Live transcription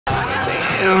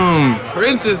Damn,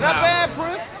 Prince's house. Not bad,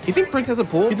 Prince. You think Prince has a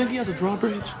pool? You think he has a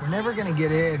drawbridge? We're never gonna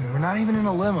get in. We're not even in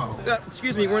a limo.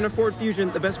 Excuse me, we're in a Ford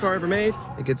Fusion, the best car ever made.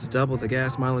 It gets double the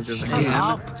gas mileage of Shut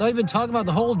up. So I've been talking about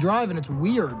the whole drive, and it's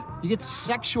weird. You get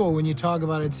sexual when you talk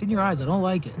about it. It's in your eyes. I don't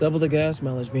like it. Double the gas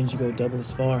mileage means you go double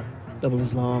as far, double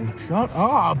as long. Shut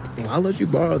up. I'll let you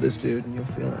borrow this, dude, and you'll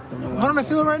feel it. Don't know Why don't I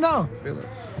feel it right now? Feel it.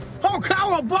 Oh,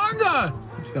 cowabunga!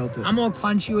 You felt it. I'm gonna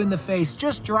punch you in the face.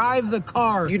 Just drive the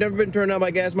car. You never been turned on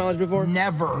by gas mileage before?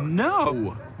 Never.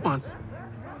 No. Once.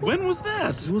 When was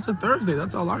that? It was a Thursday.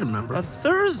 That's all I remember. A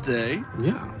Thursday?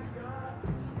 Yeah.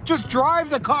 Just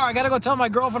drive the car. I gotta go tell my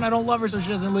girlfriend I don't love her so she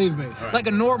doesn't leave me. Like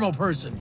a normal person.